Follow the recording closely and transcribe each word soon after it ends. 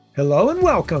Hello and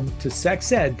welcome to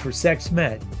Sex Ed for Sex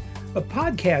Med, a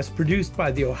podcast produced by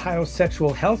the Ohio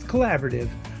Sexual Health Collaborative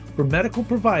for medical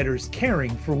providers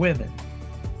caring for women.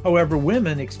 However,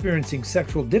 women experiencing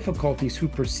sexual difficulties who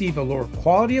perceive a lower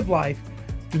quality of life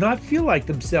do not feel like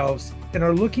themselves and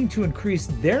are looking to increase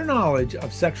their knowledge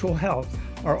of sexual health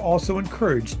are also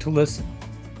encouraged to listen.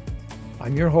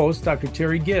 I'm your host, Dr.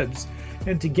 Terry Gibbs,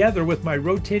 and together with my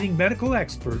rotating medical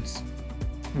experts,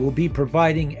 we'll be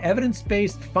providing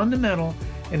evidence-based fundamental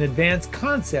and advanced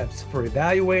concepts for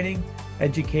evaluating,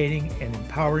 educating, and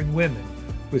empowering women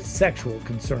with sexual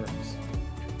concerns.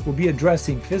 We'll be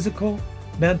addressing physical,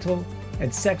 mental,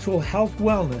 and sexual health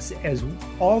wellness, as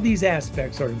all these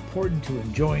aspects are important to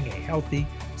enjoying a healthy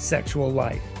sexual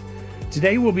life.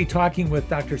 Today we'll be talking with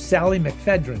Dr. Sally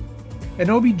McPhedran, an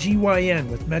OBGYN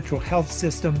with Metro Health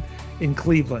System in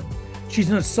Cleveland. She's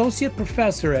an associate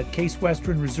professor at Case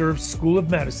Western Reserve School of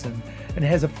Medicine and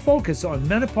has a focus on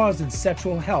menopause and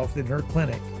sexual health in her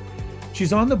clinic.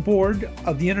 She's on the board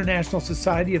of the International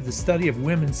Society of the Study of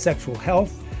Women's Sexual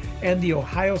Health and the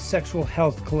Ohio Sexual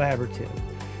Health Collaborative.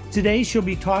 Today, she'll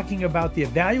be talking about the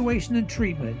evaluation and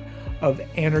treatment of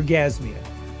anorgasmia.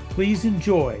 Please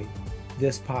enjoy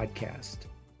this podcast.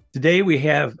 Today, we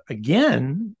have,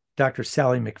 again, Dr.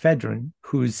 Sally McPhedran,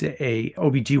 who's a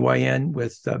OBGYN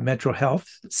with the Metro Health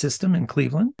System in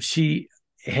Cleveland. She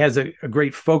has a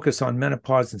great focus on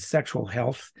menopause and sexual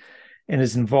health and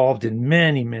is involved in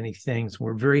many, many things.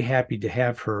 We're very happy to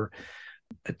have her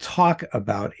talk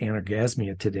about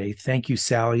anorgasmia today. Thank you,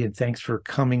 Sally, and thanks for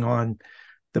coming on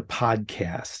the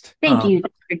podcast. Thank you,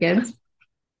 Dr. Gibbs.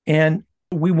 And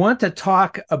we want to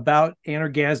talk about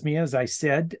anorgasmia, as I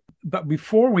said. But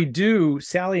before we do,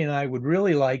 Sally and I would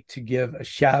really like to give a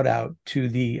shout out to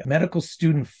the Medical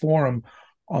Student Forum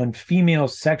on Female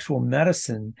Sexual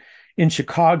Medicine in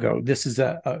Chicago. This is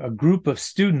a group of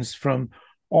students from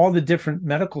all the different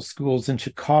medical schools in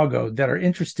Chicago that are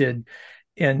interested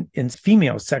in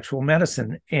female sexual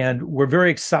medicine. And we're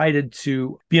very excited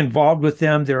to be involved with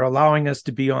them. They're allowing us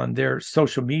to be on their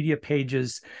social media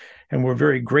pages, and we're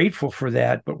very grateful for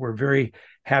that, but we're very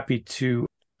happy to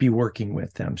be working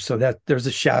with them. So that there's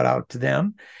a shout out to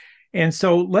them. And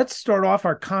so let's start off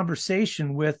our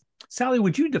conversation with, Sally,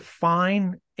 would you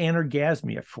define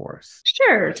anorgasmia for us?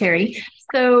 Sure, Terry.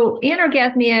 So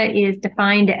anorgasmia is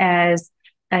defined as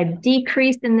a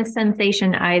decrease in the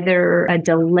sensation, either a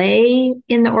delay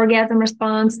in the orgasm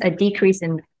response, a decrease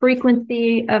in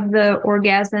frequency of the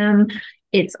orgasm.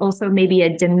 It's also maybe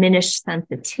a diminished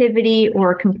sensitivity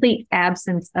or a complete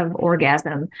absence of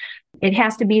orgasm. It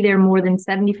has to be there more than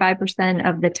 75%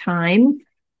 of the time,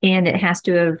 and it has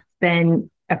to have been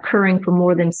occurring for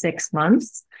more than 6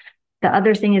 months. The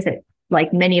other thing is that,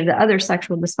 like many of the other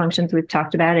sexual dysfunctions we've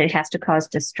talked about, it has to cause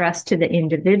distress to the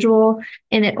individual,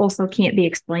 and it also can't be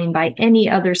explained by any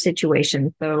other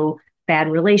situation. So bad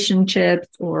relationships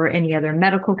or any other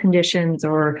medical conditions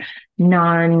or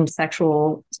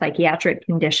non-sexual psychiatric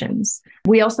conditions.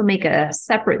 We also make a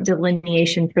separate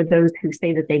delineation for those who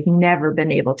say that they've never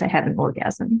been able to have an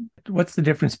orgasm. What's the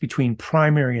difference between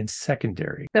primary and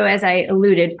secondary? So as I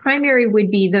alluded, primary would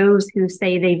be those who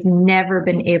say they've never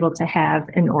been able to have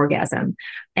an orgasm.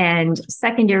 And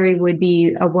secondary would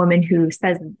be a woman who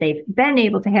says that they've been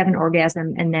able to have an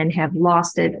orgasm and then have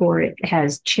lost it, or it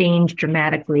has changed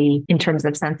dramatically in terms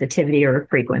of sensitivity or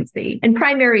frequency. And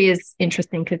primary is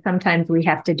interesting because sometimes we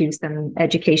have to do some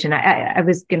education. I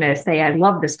was going to say I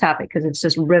love this topic because it's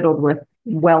just riddled with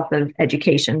wealth of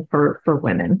education for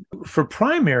women. For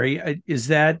primary, is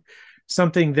that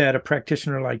something that a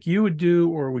practitioner like you would do,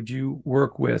 or would you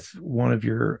work with one of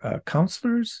your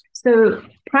counselors? So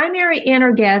primary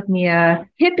anorgasmia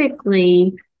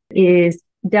typically is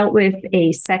dealt with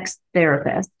a sex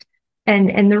therapist.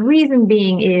 And the reason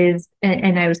being is,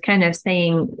 and I was kind of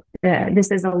saying this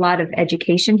is a lot of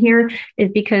education here, is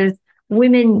because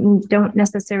women don't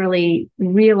necessarily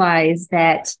realize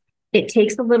that it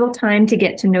takes a little time to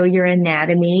get to know your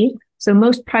anatomy. So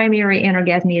most primary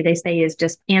anorgasmia, they say, is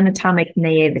just anatomic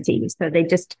naivety. So they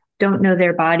just don't know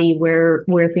their body, where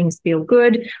things feel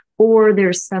good, or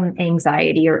there's some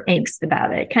anxiety or angst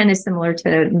about it. Kind of similar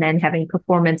to men having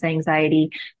performance anxiety.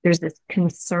 There's this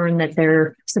concern that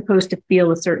they're supposed to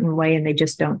feel a certain way and they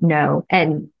just don't know.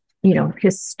 And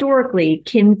historically,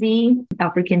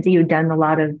 Alfred Kinsey, who'd done a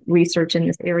lot of research in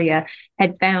this area,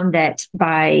 had found that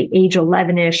by age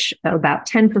 11-ish, about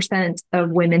 10%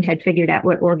 of women had figured out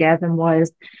what orgasm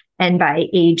was. And by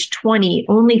age 20,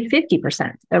 only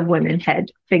 50% of women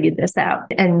had figured this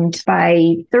out. And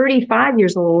by 35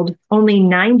 years old, only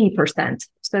 90%.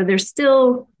 So there's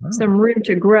still some room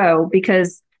to grow,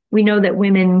 because we know that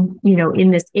women,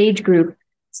 in this age group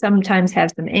sometimes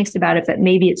have some angst about it, but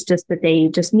maybe it's just that they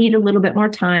just need a little bit more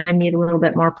time, need a little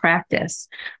bit more practice.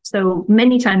 So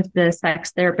many times the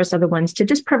sex therapists are the ones to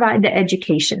just provide the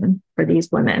education for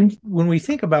these women. When we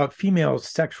think about female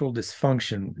sexual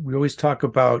dysfunction, we always talk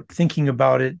about thinking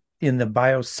about it in the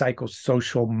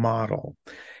biopsychosocial model.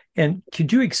 And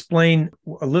could you explain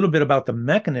a little bit about the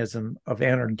mechanism of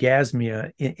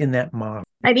anorgasmia in that model?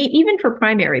 I mean, even for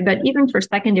primary, but even for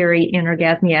secondary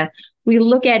anorgasmia, we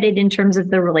look at it in terms of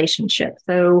the relationship.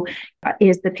 So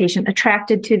is the patient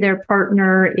attracted to their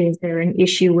partner? Is there an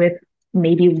issue with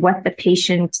maybe what the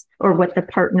patient or what the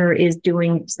partner is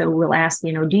doing? So we'll ask,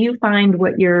 do you find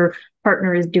what your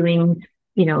partner is doing,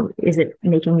 is it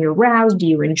making you aroused? Do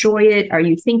you enjoy it? Are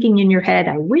you thinking in your head,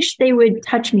 I wish they would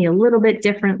touch me a little bit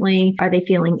differently? Are they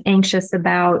feeling anxious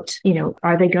about,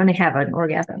 are they going to have an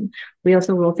orgasm? We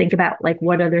also will think about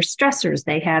what other stressors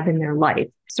they have in their life.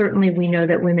 Certainly, we know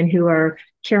that women who are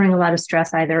carrying a lot of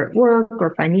stress, either at work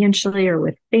or financially or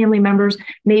with family members,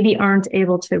 maybe aren't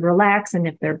able to relax. And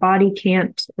if their body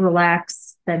can't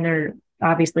relax, then they're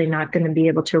obviously not going to be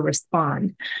able to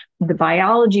respond. The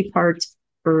biology part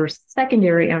for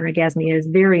secondary anorgasmia is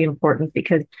very important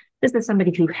because this is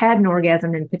somebody who had an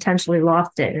orgasm and potentially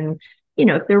lost it. And,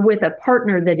 if they're with a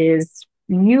partner that is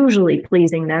usually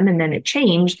pleasing them and then it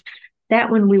changed,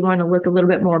 that one we want to look a little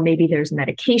bit more. Maybe there's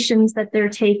medications that they're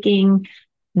taking.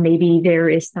 Maybe there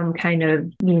is some kind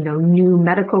of, new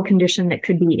medical condition that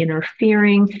could be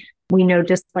interfering. We know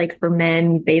just like for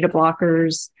men, beta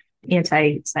blockers,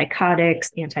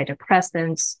 antipsychotics,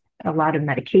 antidepressants, a lot of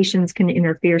medications can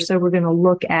interfere. So we're going to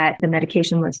look at the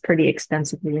medication list pretty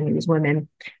extensively in these women.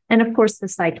 And of course, the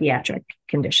psychiatric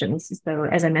conditions. So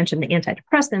as I mentioned, the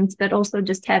antidepressants, but also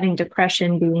just having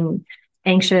depression, being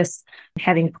anxious,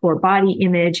 having poor body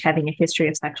image, having a history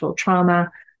of sexual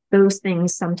trauma. Those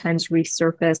things sometimes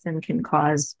resurface and can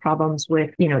cause problems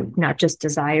with, not just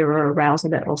desire or arousal,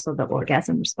 but also the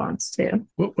orgasm response too.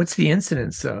 What's the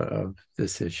incidence of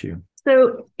this issue?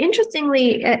 So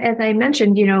interestingly, as I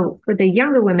mentioned, for the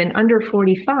younger women under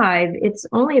 45, it's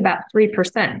only about 3%.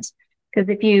 Because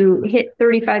if you hit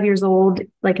 35 years old,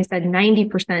 like I said,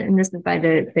 90%, and this is by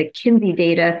the Kinsey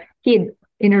data, he had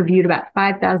interviewed about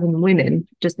 5,000 women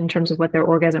just in terms of what their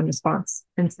orgasm response.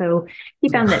 And so he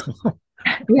found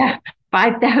that,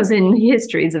 5,000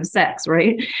 histories of sex,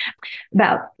 right?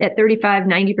 About at 35,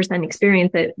 90%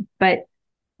 experience it. But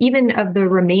even of the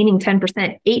remaining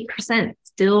 10%, 8%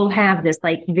 still have this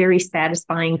very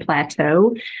satisfying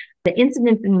plateau. The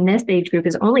incidence in this age group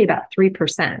is only about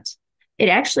 3%. It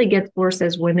actually gets worse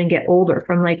as women get older,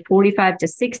 from 45 to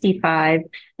 65.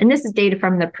 And this is data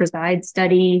from the Preside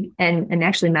study, and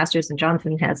actually Masters and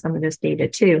Johnson has some of this data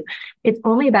too. It's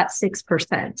only about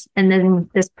 6%. And then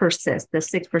this persists, the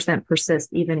 6%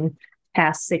 persists even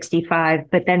past 65,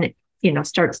 but then it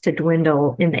starts to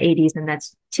dwindle in the 80s. And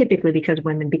that's typically because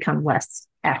women become less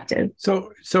active.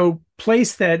 So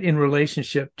place that in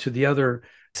relationship to the other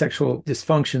sexual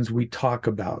dysfunctions we talk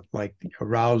about, like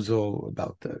arousal,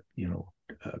 about the,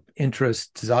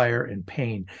 interest, desire, and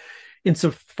pain.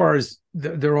 Insofar as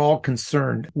they're all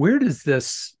concerned, where does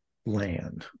this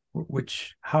land?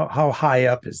 How high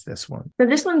up is this one? So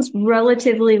this one's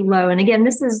relatively low. And again,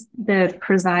 this is the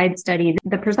Preside study.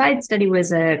 The Preside study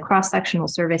was a cross-sectional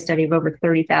survey study of over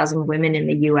 30,000 women in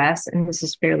the US, and this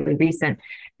is fairly recent.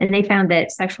 And they found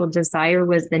that sexual desire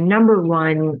was the number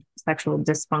one sexual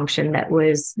dysfunction that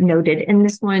was noted. And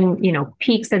this one,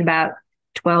 peaks at about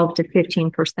 12 to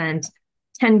 15%,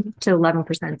 10 to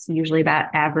 11% is usually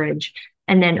about average.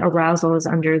 And then arousal is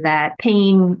under that.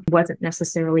 Pain wasn't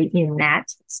necessarily in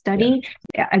that study.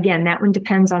 Yeah. Again, that one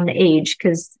depends on the age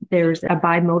because there's a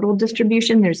bimodal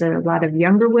distribution. There's a lot of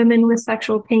younger women with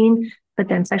sexual pain, but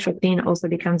then sexual pain also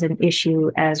becomes an issue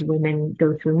as women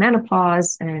go through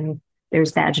menopause and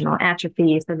there's vaginal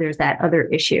atrophy. So there's that other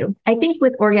issue. I think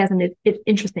with orgasm, it's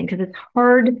interesting because it's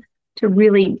hard to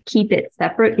really keep it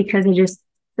separate because it is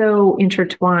so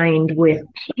intertwined with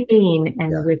pain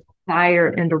and with desire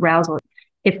and arousal.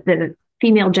 If the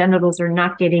female genitals are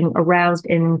not getting aroused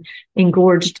and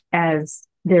engorged as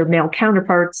their male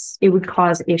counterparts, it would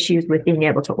cause issues with being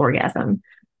able to orgasm.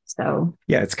 So,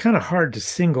 it's kind of hard to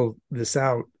single this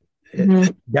out,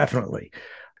 definitely.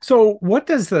 So what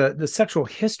does the sexual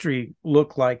history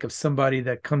look like of somebody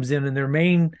that comes in and their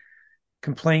main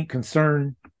complaint,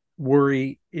 concern,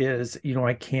 worry is,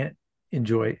 I can't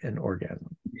enjoy an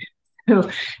orgasm? So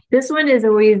this one is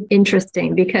always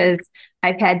interesting because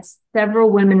I've had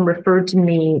several women referred to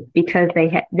me because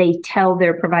they tell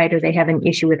their provider they have an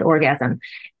issue with orgasm.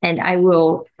 And I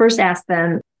will first ask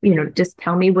them, just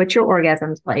tell me what your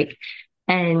orgasm's like.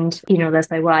 And, they'll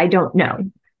say, well, I don't know.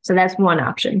 So that's one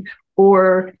option.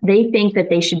 or they think that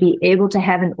they should be able to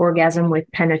have an orgasm with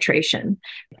penetration.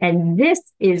 And this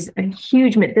is a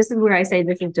huge myth. This is where I say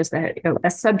this is just a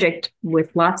subject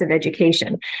with lots of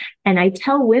education. And I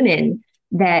tell women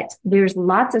that there's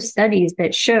lots of studies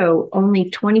that show only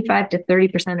 25 to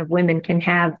 30% of women can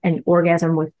have an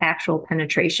orgasm with actual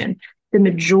penetration. The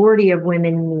majority of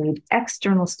women need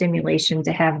external stimulation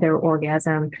to have their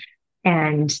orgasm.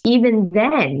 And even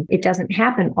then, it doesn't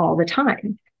happen all the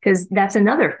time. Because that's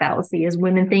another fallacy is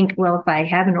women think, well, if I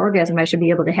have an orgasm, I should be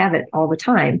able to have it all the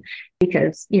time.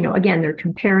 Because, again, they're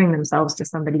comparing themselves to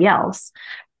somebody else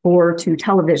or to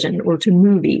television or to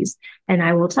movies. And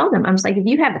I will tell them, I'm just like, if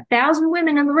you have 1,000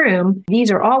 women in the room,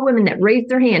 these are all women that raise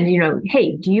their hand,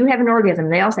 hey, do you have an orgasm?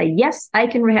 They all say, yes, I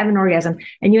can have an orgasm.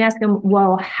 And you ask them,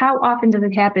 well, how often does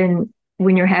it happen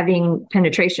when you're having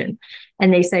penetration?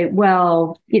 And they say,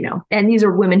 well, and these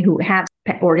are women who have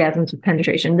orgasms with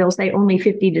penetration. They'll say only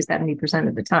 50 to 70%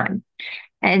 of the time.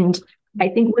 And I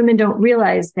think women don't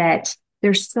realize that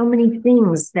there's so many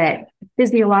things that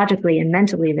physiologically and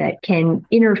mentally that can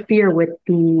interfere with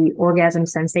the orgasm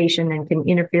sensation and can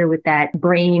interfere with that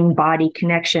brain-body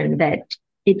connection, that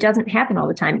it doesn't happen all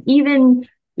the time. Even,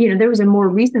 there was a more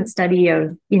recent study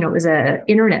of, it was an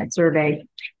internet survey.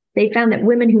 They found that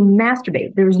women who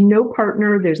masturbate, there's no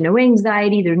partner, there's no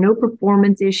anxiety, there's no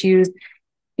performance issues.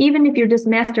 Even if you're just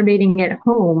masturbating at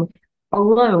home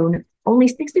alone, only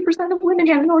 60% of women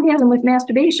have an orgasm with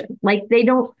masturbation. Like they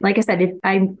don't, like I said,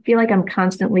 I feel like I'm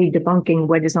constantly debunking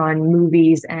what is on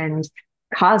movies and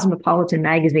Cosmopolitan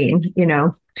magazine,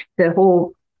 the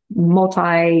whole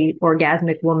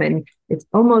multi-orgasmic woman. It's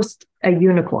almost a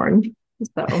unicorn.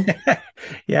 So,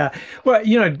 yeah. Well,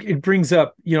 it brings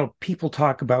up, people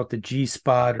talk about the G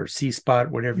spot or C spot,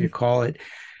 whatever you call it.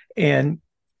 And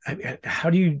how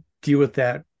do you deal with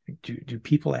that? Do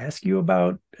people ask you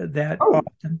about that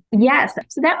often? Yes.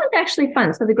 So that was actually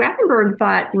fun. So the Grafenberg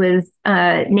spot was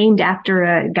named after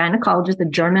a gynecologist, a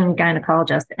German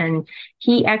gynecologist, and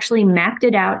he actually mapped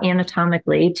it out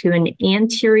anatomically to an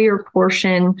anterior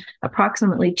portion,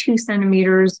 approximately 2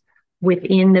 centimeters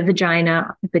within the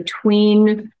vagina,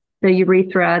 between the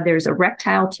urethra. There's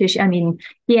erectile tissue. I mean,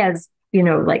 he has,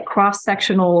 like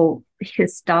cross-sectional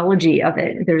histology of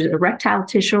it. There's erectile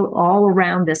tissue all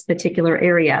around this particular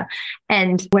area.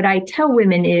 And what I tell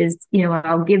women is,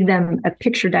 I'll give them a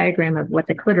picture diagram of what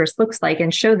the clitoris looks like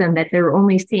and show them that they're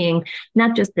only seeing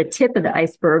not just the tip of the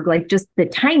iceberg, like just the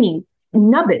tiny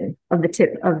nubbin of the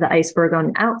tip of the iceberg on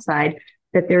the outside,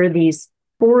 that there are these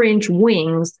 4-inch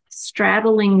wings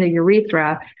straddling the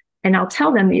urethra. And I'll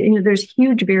tell them, there's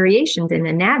huge variations in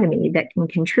anatomy that can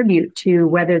contribute to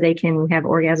whether they can have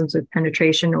orgasms with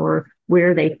penetration or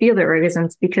where they feel their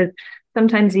orgasms, because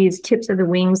sometimes these tips of the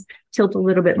wings tilt a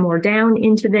little bit more down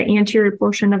into the anterior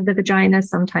portion of the vagina,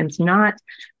 sometimes not.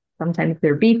 Sometimes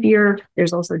they're beefier.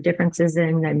 There's also differences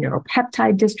in the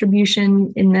neuropeptide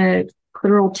distribution in the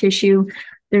clitoral tissue.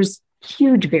 There's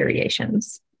huge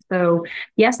variations. So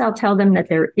yes, I'll tell them that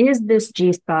there is this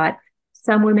G spot.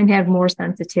 Some women have more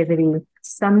sensitivity,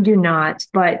 some do not,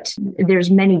 but there's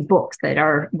many books that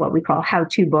are what we call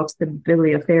how-to books, the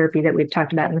bibliotherapy that we've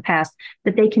talked about in the past,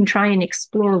 that they can try and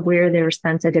explore where their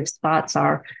sensitive spots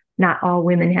are. Not all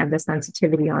women have the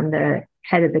sensitivity on the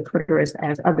head of the clitoris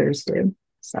as others do.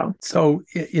 So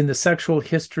in the sexual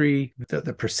history,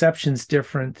 the perception's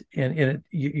different, and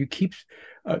you keep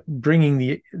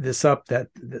bringing this up, that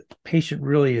the patient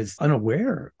really is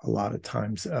unaware a lot of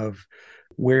times of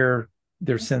where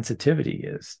their sensitivity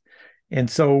is. And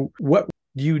so what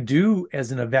do you do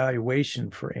as an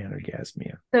evaluation for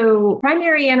anorgasmia? So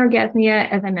primary anorgasmia,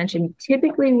 as I mentioned,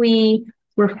 typically we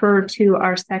refer to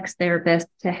our sex therapist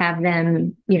to have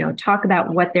them, talk about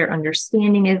what their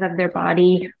understanding is of their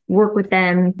body, work with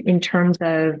them in terms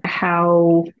of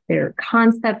how their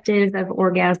concept is of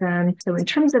orgasm. So in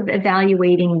terms of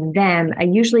evaluating them, I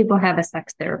usually will have a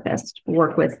sex therapist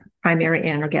work with primary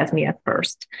anorgasmia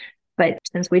first. But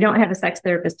since we don't have a sex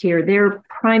therapist here, their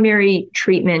primary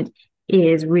treatment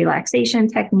is relaxation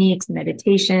techniques,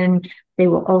 meditation. They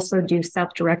will also do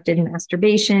self-directed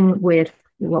masturbation with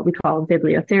what we call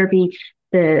bibliotherapy.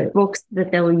 The books that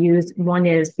they'll use, one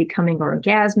is Becoming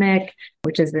Orgasmic,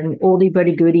 which is an oldie but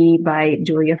a goodie by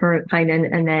Julia Hyman.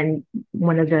 And then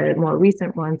one of the more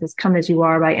recent ones is Come As You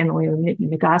Are by Emily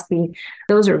Nagoski.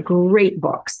 Those are great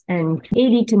books. And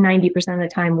 80 to 90% of the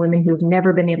time, women who've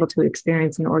never been able to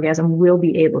experience an orgasm will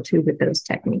be able to with those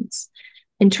techniques.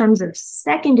 In terms of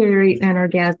secondary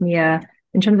anorgasmia,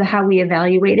 in terms of how we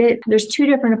evaluate it, there's 2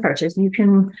 different approaches. You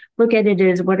can look at it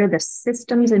as what are the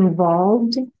systems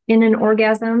involved in an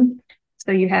orgasm.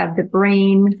 So you have the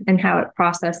brain and how it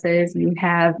processes, you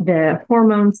have the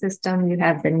hormone system, you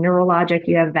have the neurologic,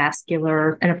 you have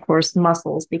vascular, and of course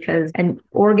muscles, because an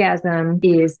orgasm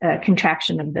is a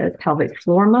contraction of the pelvic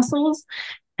floor muscles,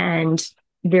 and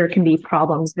there can be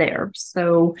problems there.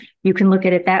 So you can look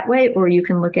at it that way, or you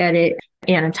can look at it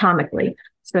anatomically.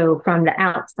 So from the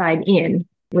outside in,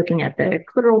 looking at the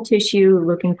clitoral tissue,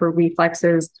 looking for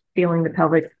reflexes, feeling the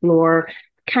pelvic floor.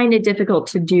 Kind of difficult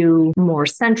to do more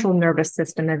central nervous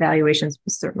system evaluations,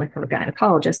 certainly for a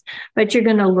gynecologist, but you're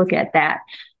going to look at that.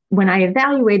 When I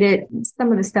evaluate it,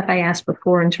 some of the stuff I asked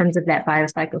before in terms of that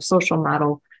biopsychosocial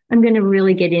model, I'm going to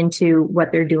really get into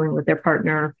what they're doing with their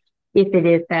partner, if it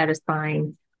is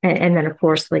satisfying. And then, of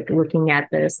course, like looking at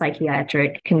the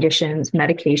psychiatric conditions,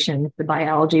 medications, the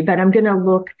biology, but I'm going to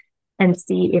look and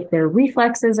see if their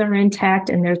reflexes are intact,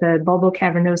 and there's a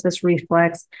bulbocavernosus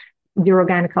reflex.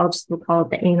 Urogynecologists will call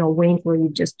it the anal wink, where you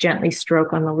just gently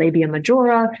stroke on the labia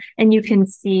majora, and you can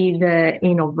see the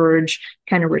anal verge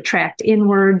kind of retract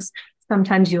inwards.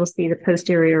 Sometimes you'll see the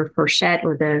posterior fourchette,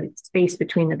 or the space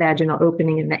between the vaginal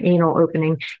opening and the anal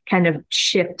opening, kind of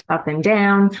shift up and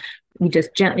down. You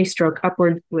just gently stroke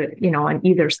upwards with, on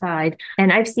either side.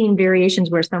 And I've seen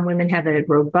variations where some women have a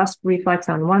robust reflex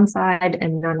on one side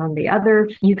and none on the other.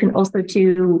 You can also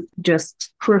do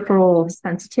just peripheral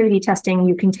sensitivity testing.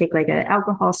 You can take like an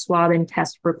alcohol swab and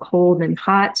test for cold and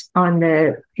hot on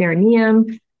the perineum.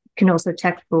 You can also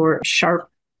check for sharp.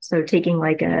 So taking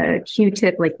like a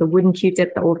Q-tip, like the wooden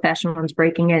Q-tip, the old-fashioned ones,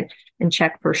 breaking it, and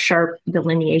check for sharp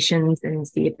delineations and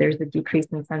see if there's a decrease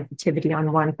in sensitivity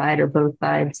on one side or both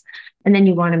sides. And then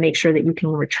you want to make sure that you can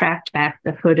retract back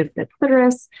the hood of the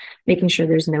clitoris, making sure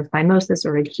there's no phimosis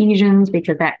or adhesions,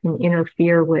 because that can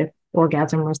interfere with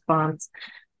orgasm response.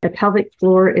 The pelvic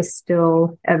floor is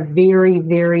still a very,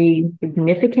 very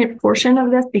significant portion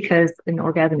of this, because an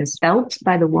orgasm is felt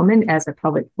by the woman as a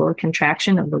pelvic floor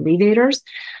contraction of the levators.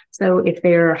 So if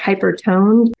they're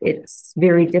hypertoned, it's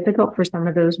very difficult for some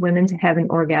of those women to have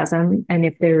an orgasm. And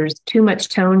if there's too much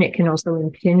tone, it can also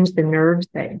impinge the nerves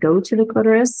that go to the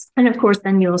clitoris. And of course,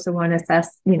 then you also want to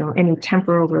assess, any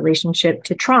temporal relationship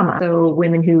to trauma. So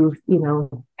women who,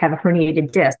 have a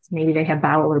herniated disc, maybe they have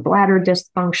bowel or bladder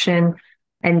dysfunction,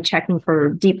 and checking for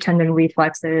deep tendon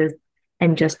reflexes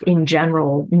and just in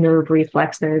general nerve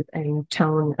reflexes and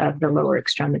tone of the lower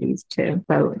extremities too.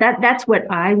 So that's what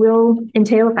I will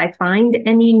entail. If I find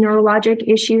any neurologic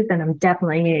issues, then I'm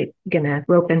definitely going to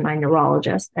rope in my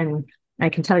neurologist. And I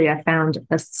can tell you, I found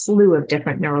a slew of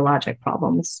different neurologic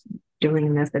problems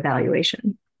during this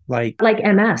evaluation. Like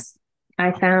MS. I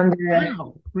found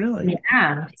wow, really?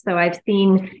 Yeah. So I've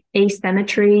seen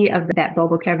asymmetry of that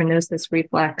bulbocavernosus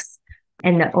reflex.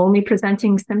 And the only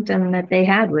presenting symptom that they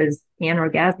had was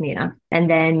anorgasmia. And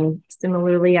then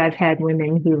similarly, I've had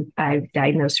women who I've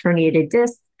diagnosed herniated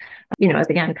discs. As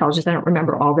a gynecologist, I don't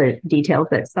remember all the details,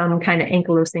 but some kind of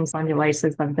ankylosing spondylitis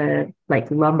of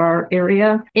the lumbar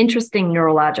area. Interesting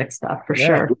neurologic stuff for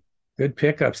sure. Good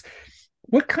pickups.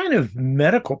 What kind of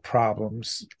medical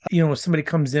problems, if somebody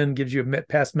comes in, gives you a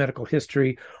past medical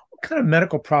history, what kind of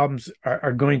medical problems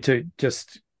are going to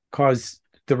just cause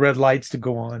the red lights to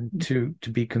go on to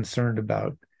be concerned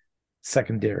about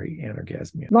secondary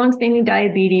anorgasmia? Long-standing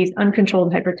diabetes,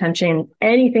 uncontrolled hypertension,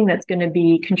 anything that's going to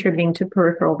be contributing to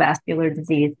peripheral vascular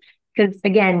disease. Because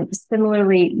again,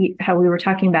 similarly, how we were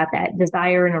talking about that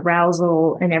desire and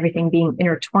arousal and everything being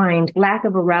intertwined, lack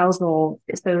of arousal.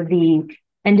 So the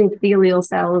endothelial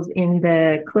cells in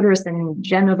the clitoris and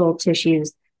genital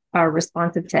tissues are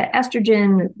responsive to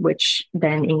estrogen, which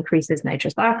then increases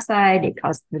nitrous oxide. It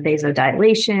causes the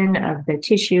vasodilation of the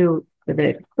tissue,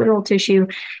 the clitoral tissue.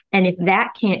 And if that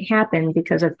can't happen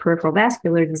because of peripheral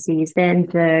vascular disease, then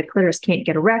the clitoris can't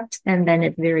get erect, and then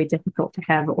it's very difficult to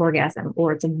have orgasm,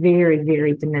 or it's a very,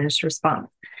 very diminished response.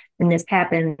 And this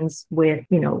happens with,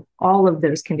 all of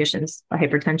those conditions: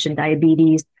 hypertension,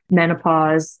 diabetes,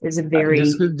 menopause is a very...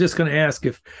 Just going to ask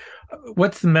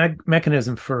what's the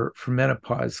mechanism for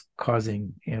menopause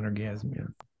causing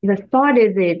anorgasmia? The thought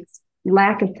is it's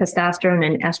lack of testosterone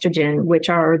and estrogen, which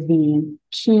are the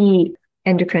key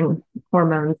endocrine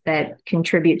hormones that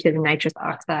contribute to the nitrous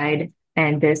oxide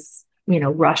and this,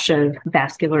 rush of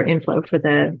vascular inflow for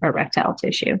the erectile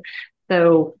tissue.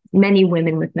 So many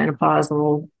women with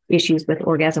menopausal issues with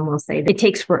orgasm will say it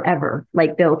takes forever.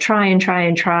 Like they'll try and try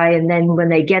and try. And then when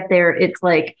they get there, it's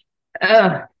like,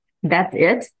 that's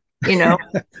it.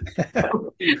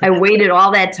 I waited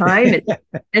all that time.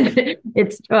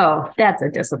 That's a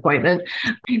disappointment.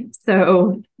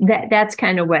 So that's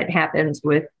kind of what happens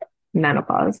with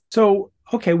menopause. So,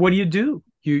 okay, what do?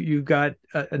 You've got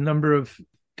a number of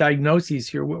diagnoses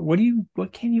here. What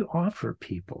can you offer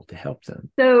people to help them?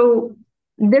 So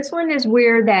this one is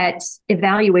where that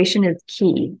evaluation is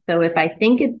key. So if I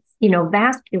think it's,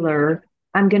 vascular,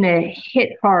 I'm going to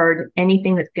hit hard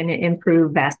anything that's going to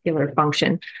improve vascular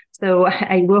function. So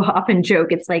I will often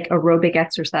joke it's like aerobic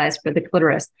exercise for the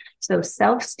clitoris. So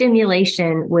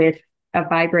self-stimulation with a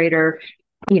vibrator,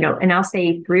 and I'll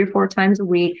say 3 or 4 times a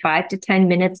week, 5 to 10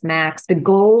 minutes max. The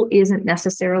goal isn't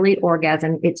necessarily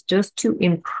orgasm. It's just to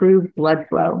improve blood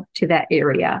flow to that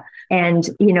area. And,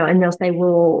 and they'll say,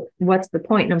 well, what's the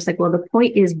point? And I'm like, well, the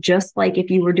point is just like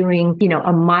if you were doing,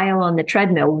 a mile on the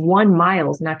treadmill, 1 mile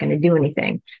is not going to do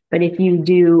anything. But if you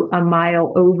do a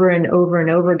mile over and over and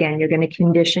over again, you're going to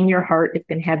condition your heart. It's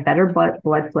going to have better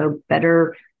blood flow,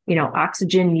 better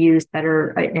oxygen use, better,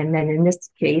 and then in this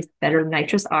case, better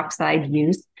nitrous oxide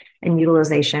use and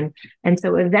utilization. And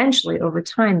so eventually over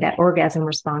time, that orgasm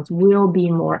response will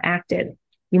be more active.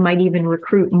 You might even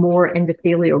recruit more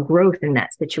endothelial growth in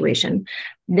that situation.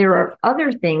 There are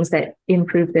other things that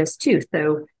improve this too.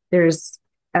 So there's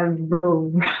a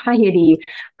variety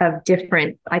of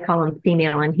different, I call them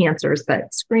female enhancers,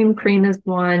 but Scream Cream is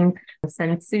one,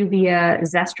 Sensuvia,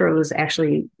 Zestro is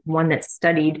actually one that's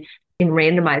studied in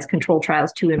randomized control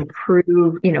trials to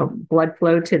improve, blood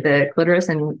flow to the clitoris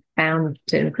and found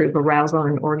to improve arousal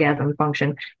and orgasm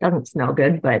function. Doesn't smell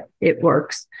good, but it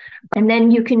works. And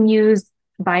then you can use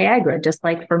Viagra, just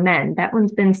like for men. That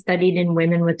one's been studied in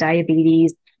women with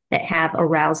diabetes that have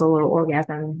arousal or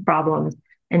orgasm problems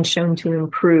and shown to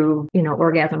improve,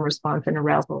 orgasm response and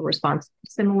arousal response,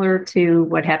 similar to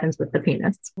what happens with the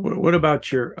penis. What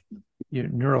about your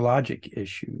neurologic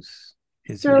issues?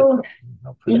 So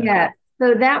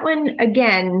that one,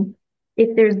 again,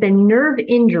 if there's been nerve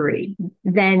injury,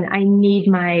 then I need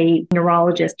my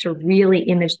neurologist to really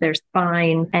image their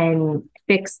spine and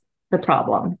fix the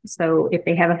problem. So if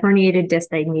they have a herniated disc,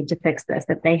 they need to fix this.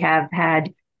 If they have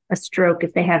had a stroke,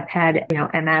 if they have had,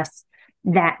 MS,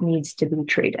 that needs to be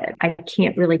treated. I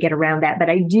can't really get around that, but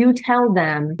I do tell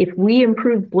them if we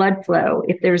improve blood flow,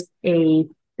 if there's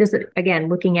this, again,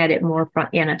 looking at it more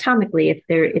anatomically, if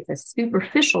it's a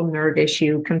superficial nerve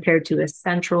issue compared to a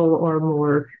central or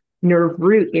more nerve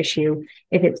root issue,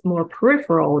 if it's more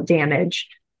peripheral damage,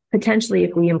 potentially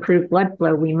if we improve blood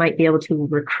flow, we might be able to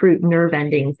recruit nerve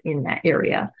endings in that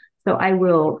area. So I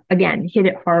will, again, hit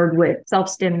it hard with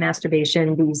self-stim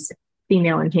masturbation, these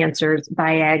female enhancers,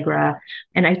 Viagra.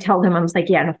 And I tell them, I was like,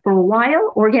 yeah, for a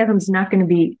while, orgasm's not going to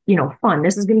be, fun.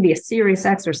 This is going to be a serious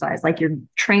exercise, like you're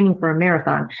training for a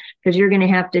marathon, because you're going to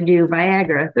have to do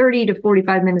Viagra 30 to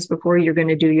 45 minutes before you're going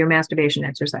to do your masturbation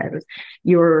exercises.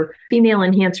 Your female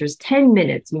enhancers, 10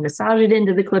 minutes, you massage it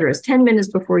into the clitoris, 10 minutes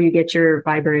before you get your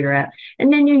vibrator out.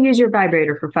 And then you use your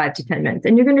vibrator for 5 to 10 minutes.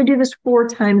 And you're going to do this 4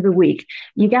 times a week.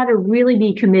 You got to really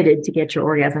be committed to get your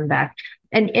orgasm back.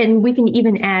 And we can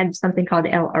even add something called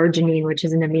L-arginine, which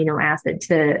is an amino acid,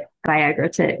 to Viagra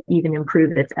to even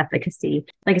improve its efficacy.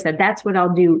 Like I said, that's what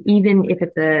I'll do, even if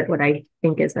it's what I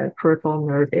think is a peripheral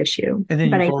nerve issue. And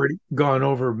then you've already gone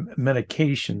over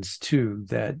medications too.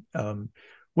 That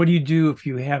what do you do if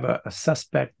you have a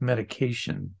suspect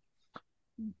medication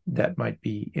that might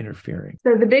be interfering?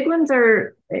 So the big ones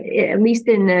are, at least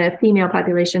in the female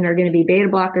population, are going to be beta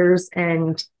blockers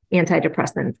and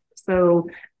antidepressants. So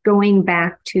going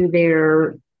back to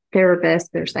their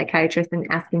therapist, their psychiatrist, and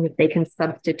asking if they can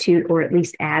substitute or at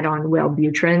least add on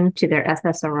Wellbutrin to their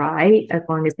SSRI, as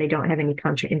long as they don't have any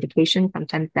contraindication.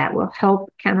 Sometimes that will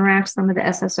help counteract some of the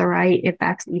SSRI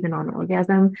effects, even on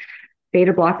orgasm.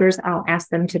 Beta blockers, I'll ask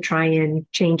them to try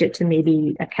and change it to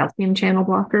maybe a calcium channel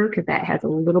blocker, because that has a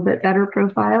little bit better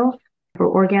profile for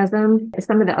orgasm.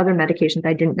 Some of the other medications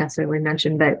I didn't necessarily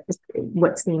mention, but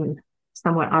what seemed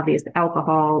somewhat obvious: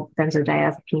 alcohol,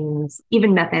 benzodiazepines,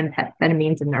 even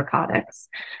methamphetamines and narcotics.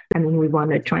 I mean, we want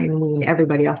to try and wean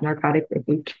everybody off narcotics if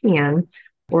we can,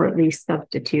 or at least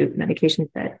substitute medications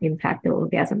that impact the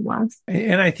orgasm less.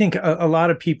 And I think a lot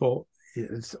of people,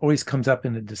 it always comes up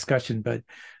in the discussion, but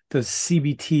does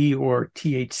CBT or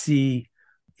THC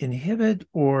inhibit,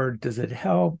 or does it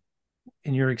help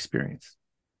in your experience?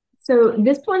 So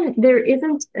this one, there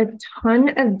isn't a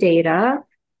ton of data.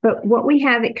 But what we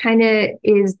have, it kind of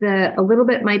is a little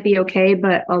bit might be okay,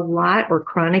 but a lot or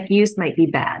chronic use might be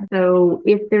bad. So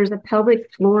if there's a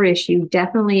pelvic floor issue,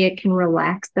 definitely it can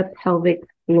relax the pelvic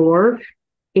floor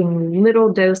in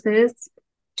little doses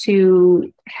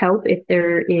to help if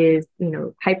there is,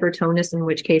 hypertonus, in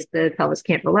which case the pelvis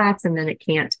can't relax, and then it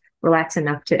can't relax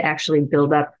enough to actually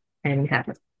build up and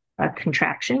have a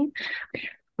contraction.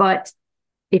 But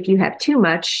if you have too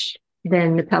much,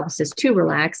 then the pelvis is too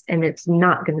relaxed and it's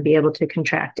not going to be able to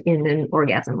contract in an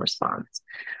orgasm response.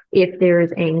 If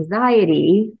there's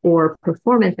anxiety or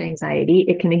performance anxiety,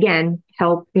 it can again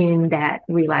help in that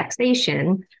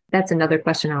relaxation. That's another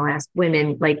question I'll ask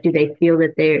women. Like, do they feel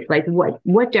that they're like,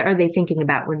 what are they thinking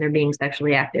about when they're being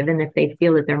sexually active? And if they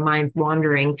feel that their mind's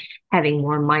wandering, having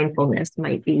more mindfulness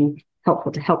might be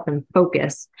helpful to help them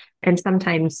focus. And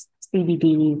sometimes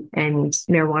CBD and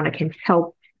marijuana can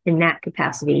help in that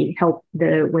capacity, help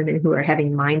the women who are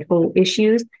having mindful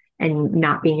issues and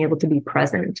not being able to be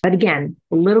present. But again,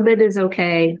 a little bit is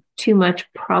okay. Too much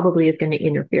probably is going to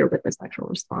interfere with the sexual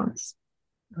response.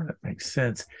 That makes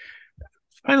sense.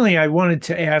 Finally, I wanted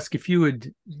to ask if you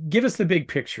would give us the big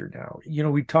picture now.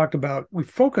 We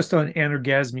focused on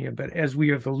anorgasmia, but as we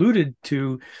have alluded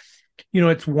to,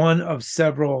 it's one of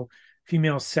several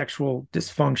female sexual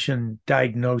dysfunction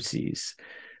diagnoses.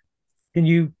 Can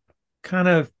you kind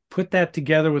of put that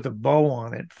together with a bow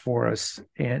on it for us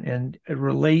and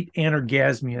relate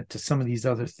anorgasmia to some of these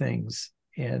other things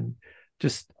and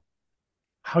just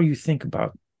how you think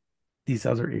about these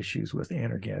other issues with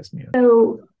anorgasmia?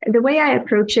 So the way I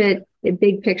approach it, the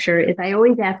big picture, is I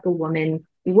always ask a woman,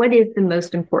 what is the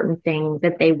most important thing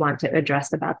that they want to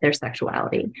address about their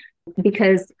sexuality?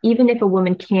 Because even if a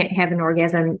woman can't have an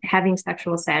orgasm, having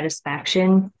sexual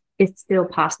satisfaction is still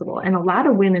possible. And a lot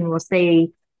of women will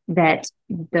say that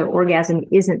the orgasm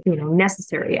isn't,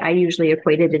 necessary. I usually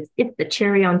equate it's the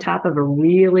cherry on top of a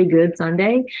really good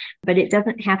sundae, but it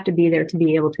doesn't have to be there to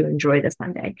be able to enjoy the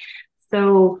sundae.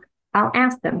 So I'll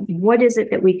ask them, what is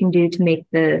it that we can do to make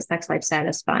the sex life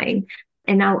satisfying?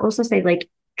 And I'll also say, like,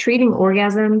 treating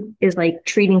orgasm is like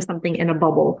treating something in a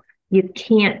bubble. You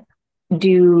can't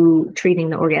do treating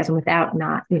the orgasm without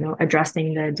not,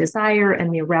 addressing the desire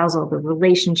and the arousal of the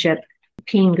relationship.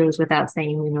 Pain goes without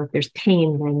saying. If there's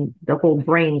pain, then the whole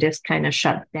brain just kind of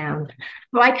shuts down.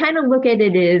 So I kind of look at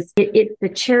it as it's the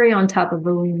cherry on top of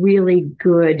a really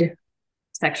good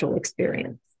sexual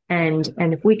experience. And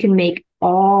if we can make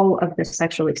all of the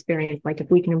sexual experience, like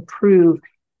if we can improve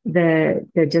the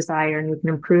desire and we can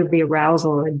improve the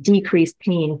arousal and decrease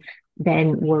pain,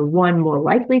 then we're one, more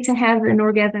likely to have an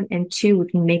orgasm, and two, we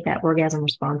can make that orgasm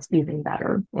response even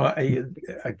better. Well,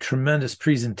 a tremendous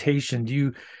presentation. Do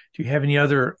you have any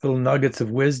other little nuggets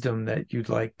of wisdom that you'd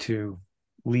like to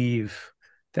leave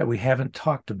that we haven't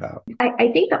talked about? I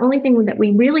think the only thing that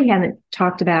we really haven't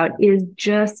talked about is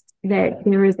just that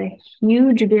there is a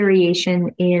huge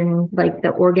variation in like the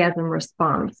orgasm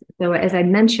response. So as I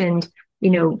mentioned,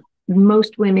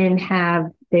 most women have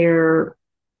their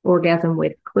orgasm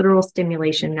with clitoral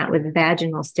stimulation, not with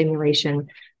vaginal stimulation.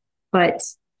 But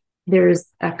there's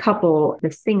a couple,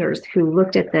 the singers, who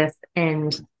looked at this,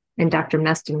 and Dr.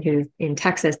 Meston, who's in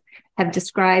Texas, have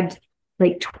described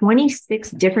like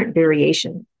 26 different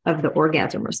variations of the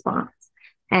orgasm response.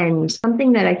 And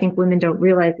something that I think women don't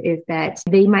realize is that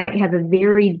they might have a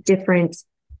very different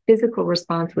physical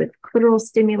response with clitoral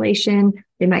stimulation.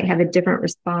 They might have a different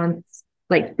response,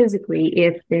 like physically,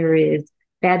 if there is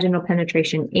vaginal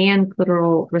penetration and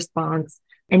clitoral response.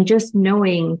 And just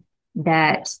knowing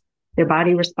that their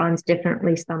body responds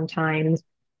differently sometimes,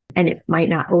 and it might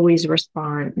not always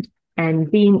respond, and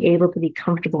being able to be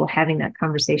comfortable having that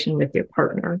conversation with your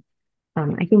partner.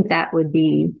 I think that would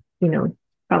be,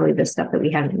 probably the stuff that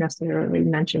we haven't necessarily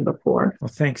mentioned before. Well,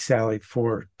 thanks, Sally,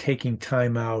 for taking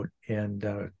time out,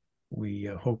 and we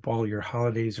hope all your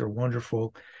holidays are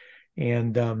wonderful.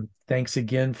 And thanks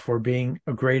again for being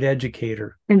a great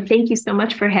educator. And thank you so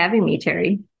much for having me,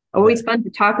 Terry. Always fun to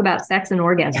talk about sex and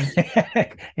orgasm.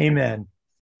 Amen.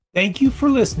 Thank you for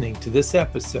listening to this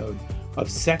episode of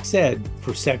Sex Ed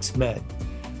for Sex Med.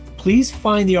 Please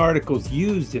find the articles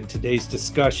used in today's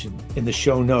discussion in the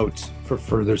show notes for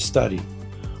further study.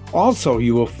 Also,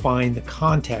 you will find the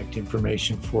contact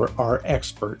information for our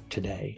expert today.